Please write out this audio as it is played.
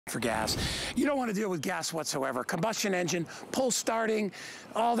for gas. You don't want to deal with gas whatsoever. Combustion engine, pull starting,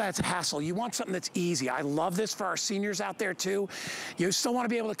 all that's hassle. You want something that's easy. I love this for our seniors out there too. You still want to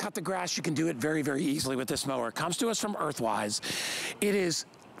be able to cut the grass. You can do it very, very easily with this mower. It comes to us from EARTHWISE. It is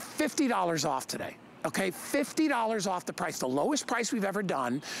 $50 off today. Okay, $50 off the price, the lowest price we've ever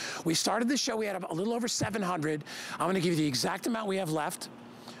done. We started the show, we had a little over 700. I'm gonna give you the exact amount we have left.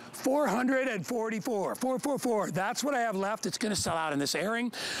 444, 444, that's what I have left. It's gonna sell out in this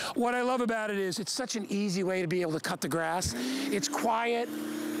airing. What I love about it is it's such an easy way to be able to cut the grass. It's quiet,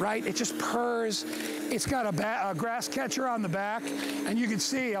 right? It just purrs. It's got a grass catcher on the back, and you can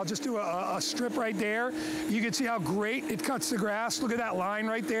see, I'll just do a strip right there. You can see how great it cuts the grass. Look at that line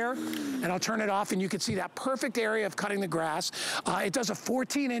right there. And I'll turn it off, and you can see that perfect area of cutting the grass. It does a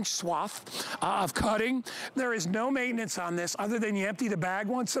 14-inch swath of cutting. There is no maintenance on this other than you empty the bag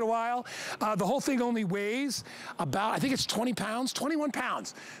once in a while. The whole thing only weighs about, I think it's 20 pounds, 21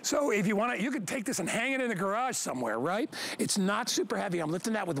 pounds. So if you want to, you could take this and hang it in the garage somewhere, right? It's not super heavy. I'm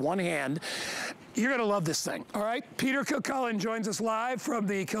lifting that with one hand. You're gonna love this thing, all right? Peter Kilcullen joins us live from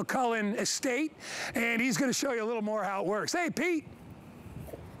the Kilcullen estate, and he's gonna show you a little more how it works. Hey, Pete.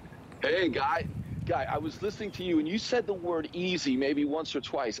 Hey, Guy, I was listening to you, and you said the word easy maybe once or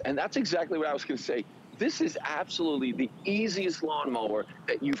twice, and that's exactly what I was gonna say. This is absolutely the easiest lawnmower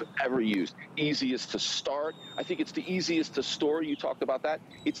that you've ever used. Easiest to start. I think it's the easiest to store. You talked about that.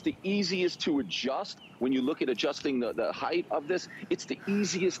 It's the easiest to adjust. When you look at adjusting the height of this, it's the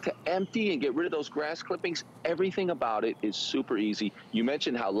easiest to empty and get rid of those grass clippings. Everything about it is super easy. You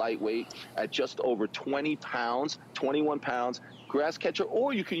mentioned how lightweight at just over 20 pounds, 21 pounds. Grass catcher,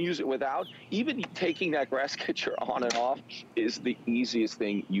 or you can use it without. Even taking that grass catcher on and off is the easiest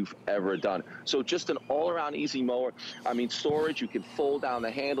thing you've ever done. So just an all-around easy mower. I mean, storage, you can fold down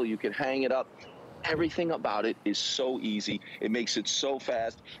the handle, you can hang it up. Everything about it is so easy. It makes it so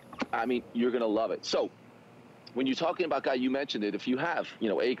fast. I mean, you're gonna love it. So when you're talking about, Guy, you mentioned it, if you have,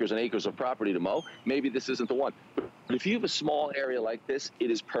 acres and acres of property to mow, maybe this isn't the one. But if you have a small area like this, it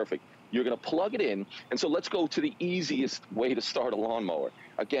is perfect. You're gonna plug it in, and so let's go to the easiest way to start a lawnmower.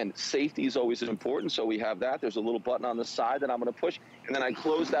 Again, safety is always important, so we have that. There's a little button on the side that I'm gonna push, and then I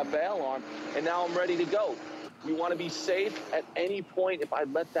close that bail arm, and now I'm ready to go. We wanna be safe at any point. If I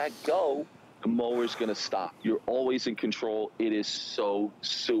let that go, the mower's gonna stop. You're always in control. It is so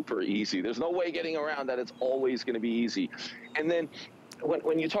super easy. There's no way getting around that. It's always gonna be easy. And then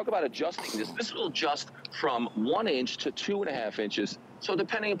when you talk about adjusting this will adjust from 1 inch to 2.5 inches. So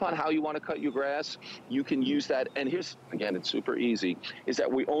depending upon how you want to cut your grass, you can use that. And here's, again, it's super easy, is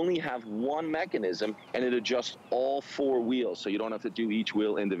that we only have one mechanism, and it adjusts all 4 wheels. So you don't have to do each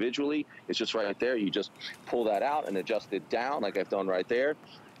wheel individually. It's just right there. You just pull that out and adjust it down like I've done right there.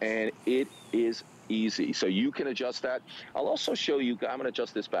 And it is easy. So you can adjust that. I'll also show you, I'm gonna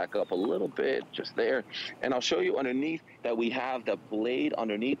adjust this back up a little bit, just there. And I'll show you underneath that we have the blade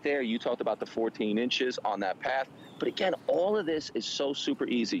underneath there. You talked about the 14 inches on that path. But again, all of this is so super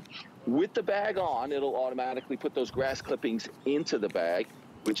easy. With the bag on, it'll automatically put those grass clippings into the bag,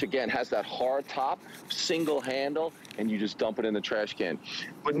 which again has that hard top, single handle, and you just dump it in the trash can.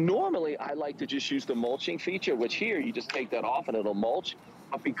 But normally I like to just use the mulching feature, which here you just take that off and it'll mulch.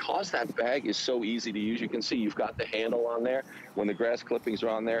 But because that bag is so easy to use, you can see you've got the handle on there. When the grass clippings are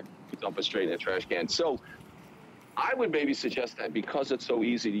on there, you dump it straight in the trash can. So I would maybe suggest that because it's so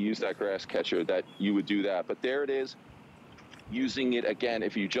easy to use that grass catcher that you would do that. But there it is, using it again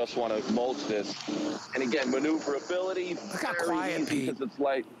if you just want to mulch this. And again, maneuverability, look how quiet, Pete. Because it's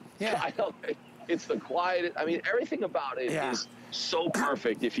light. Yeah. I know, it's the quiet. I mean, everything about it is so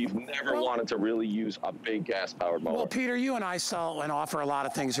perfect if you've never wanted to really use a big gas-powered mower. Well, Peter, you and I sell and offer a lot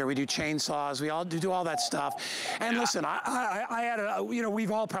of things here. We do chainsaws. We all do all that stuff. And listen, I had a,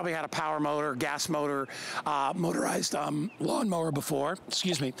 we've all probably had a power motor, gas motor, motorized lawnmower before.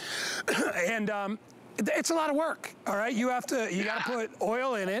 Excuse me. And it's a lot of work, all right? You gotta put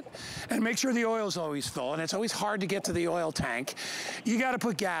oil in it and make sure the oil's always full, and it's always hard to get to the oil tank. You gotta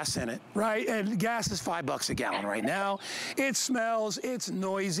put gas in it, right? And gas is $5 a gallon right now. It smells, it's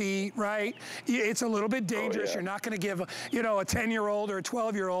noisy, right? It's a little bit dangerous. Oh, yeah. You're not gonna give, a 10-year-old or a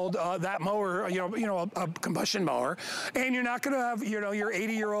 12-year-old that mower, a combustion mower, and you're not gonna have, your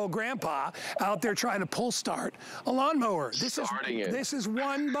 80-year-old grandpa out there trying to pull start a lawnmower. This is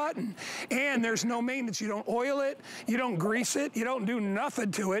one button, and there's no maintenance. You don't oil it, you don't grease it, you don't do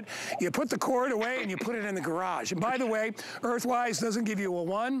nothing to it. You put the cord away and you put it in the garage. And by the way, EARTHWISE doesn't give you a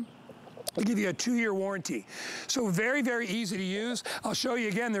 1, they'll give you a 2-year warranty. So very, very easy to use. I'll show you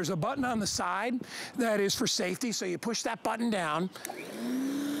again, there's a button on the side that is for safety. So you push that button down,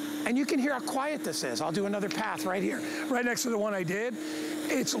 and you can hear how quiet this is. I'll do another path right here, right next to the one I did.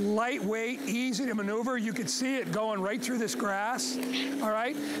 It's lightweight, easy to maneuver. You can see it going right through this grass, all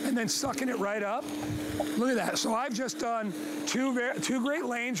right? And then sucking it right up. Look at that. So I've just done two great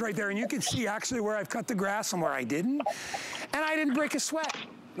lanes right there, and you can see actually where I've cut the grass and where I didn't. And I didn't break a sweat,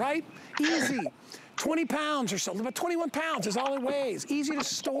 right? Easy. 20 pounds or so, about 21 pounds is all it weighs. Easy to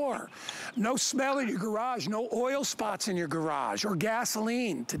store. No smell in your garage, no oil spots in your garage or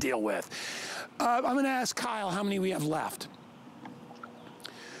gasoline to deal with. I'm gonna ask Kyle how many we have left.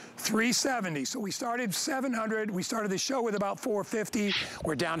 370. So we started 700. We started the show with about 450.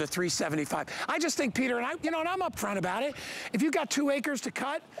 We're down to 375. I just think, Peter, and I'm upfront about it. If you've got 2 acres to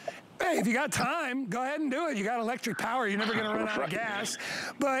cut, hey, if you got time, go ahead and do it. You got electric power, you're never gonna run out of gas.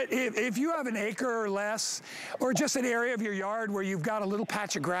 But if you have an acre or less, or just an area of your yard where you've got a little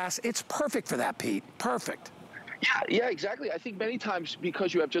patch of grass, it's perfect for that, Pete, perfect. Yeah, exactly. I think many times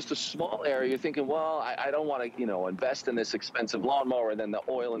because you have just a small area, you're thinking, well, I don't want to, invest in this expensive lawnmower and then the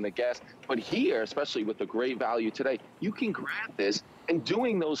oil and the gas. But here, especially with the great value today, you can grab this and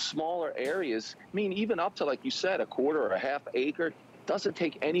doing those smaller areas, I mean, even up to, like you said, a quarter or a half acre, doesn't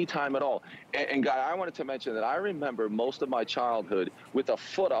take any time at all. And Guy, I wanted to mention that I remember most of my childhood with a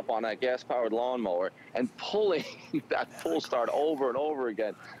foot up on that gas-powered lawnmower and pulling that full start over and over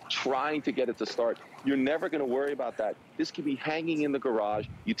again, trying to get it to start. You're never going to worry about that. This can be hanging in the garage.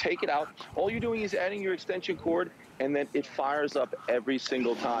 You take it out. All you're doing is adding your extension cord, and then it fires up every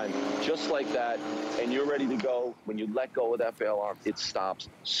single time, just like that. And you're ready to go. When you let go of that bail arm, it stops.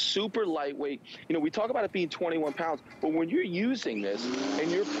 Super lightweight. We talk about it being 21 pounds, but when you're using this and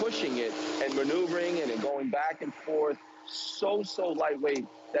you're pushing it and maneuvering it and going back and forth, so lightweight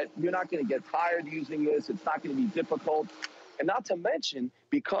that you're not going to get tired using this. It's not going to be difficult. And not to mention,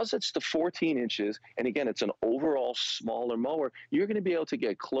 because it's the 14 inches, and again, it's an overall smaller mower, you're going to be able to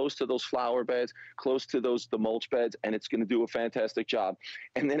get close to those flower beds, close to the mulch beds, and it's going to do a fantastic job.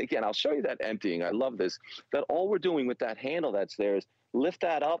 And then again, I'll show you that emptying. I love this. That all we're doing with that handle that's there is lift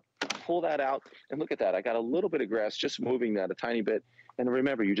that up, pull that out, and look at that. I got a little bit of grass, just moving that a tiny bit. And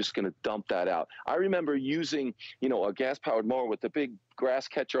remember, you're just going to dump that out. I remember using, a gas-powered mower with the big grass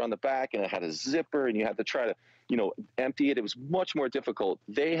catcher on the back, and it had a zipper, and you had to try to, empty it. It was much more difficult.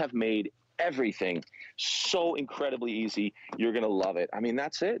 They have made everything so incredibly easy. You're going to love it. I mean,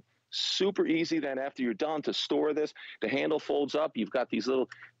 that's it. Super easy. Then after you're done to store this, the handle folds up. You've got these little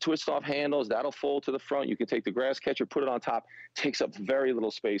twist off handles that'll fold to the front. You can take the grass catcher, put it on top. Takes up very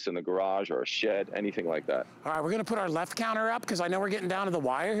little space in the garage or a shed, anything like that. All right, we're going to put our left counter up because I know we're getting down to the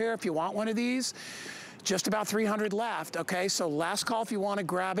wire here. If you want one of these, just about 300 left, okay? So last call if you want to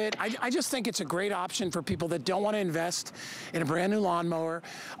grab it. I just think it's a great option for people that don't want to invest in a brand new lawnmower.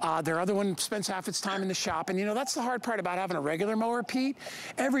 Their other one spends half its time in the shop. And that's the hard part about having a regular mower, Pete.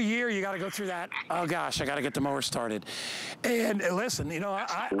 Every year you got to go through that, oh gosh, I got to get the mower started. And listen,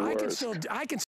 I can